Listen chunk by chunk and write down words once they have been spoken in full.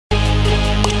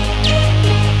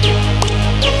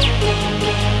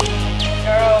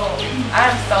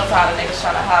tired of niggas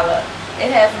trying to holler.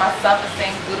 It has my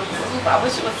self-esteem through the roof. I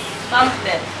wish it was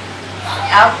something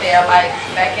out there, like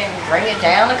that can bring it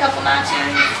down a couple notches.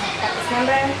 At this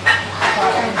number?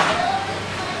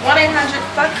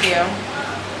 1-800-fuck you.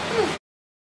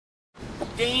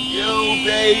 Yo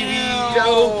baby,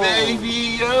 yo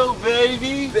baby, yo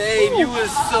baby. Babe, you was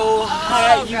so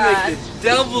hot, you make the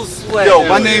devil sweat. Yo,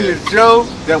 my name is Joe.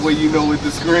 That way you know with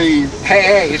the screen.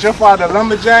 Hey, is your father a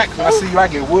lumberjack? When I see you, I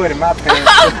get wood in my pants.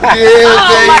 Yeah,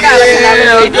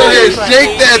 baby, go ahead,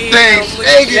 shake that thing,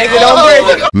 shake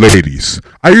it. Ladies,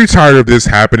 are you tired of this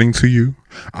happening to you?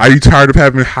 Are you tired of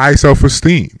having high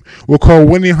self-esteem? We'll call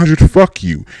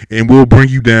 1-800-FUCK-YOU and we'll bring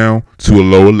you down to a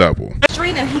lower level.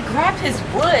 Street and he grabbed his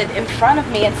wood in front of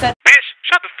me and said, "Bitch,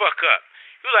 shut the fuck up.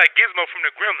 You like Gizmo from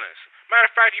the Gremlins. Matter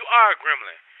of fact, you are a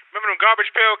gremlin. Remember them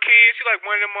garbage pail kids? You like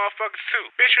one of them motherfuckers too.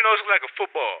 Bitch, your nose look like a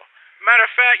football. Matter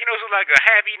of fact, your nose look like a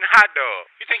half-eaten hot dog.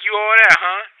 You think you all that,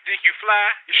 huh? You think you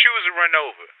fly? Your shoes will run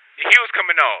over. Your heels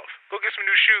coming off. Go get some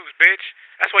new shoes, bitch.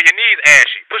 That's why your knees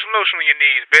ashy. Put some lotion on your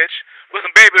knees, bitch. Put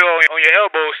some baby oil on your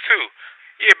elbows, too.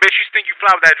 Yeah, bitch, you think you fly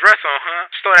with that dress on, huh?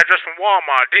 Stole that dress from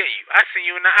Walmart, didn't you? I seen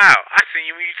you in the aisle. I seen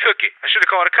you when you took it. I should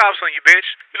have called the cops on you, bitch.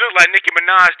 You look like Nicki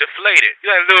Minaj deflated. You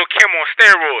like Lil' Kim on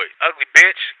steroids. Ugly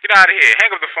bitch. Get out of here.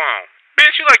 Hang up the phone.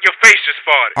 Bitch, you like your face just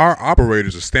farted. Our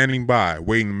operators are standing by,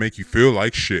 waiting to make you feel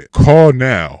like shit. Call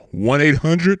now.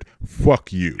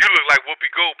 1-800-FUCK-YOU. You look like Whoopi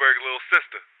Goldberg's little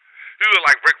sister. You look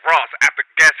like Rick Ross after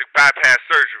gastric bypass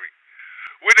surgery.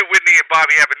 When did Whitney and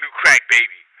Bobby have a new crack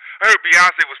baby? I heard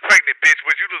Beyonce was pregnant, bitch,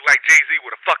 but you look like Jay-Z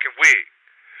with a fucking wig.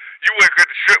 You work at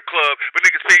the strip club, but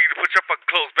niggas pay you to put your fucking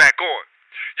clothes back on.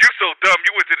 You so dumb,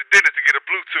 you went to the dentist to get a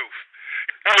Bluetooth.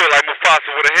 You look like Mufasa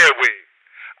with a hair wig.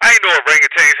 I ain't know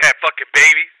orangutans had fucking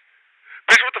babies.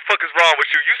 Bitch, what the fuck is wrong with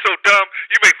you? You so dumb,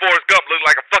 you make Forrest Gump look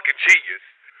like a fucking genius.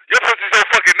 Your pussy so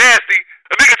fucking nasty,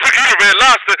 a nigga took you to Red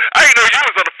Lobster, I ain't know you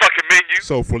was on the fucking menu.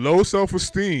 So for low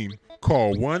self-esteem,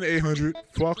 call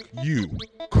 1-800-FUCK-YOU.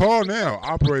 Call now.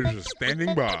 Operators are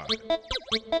standing by.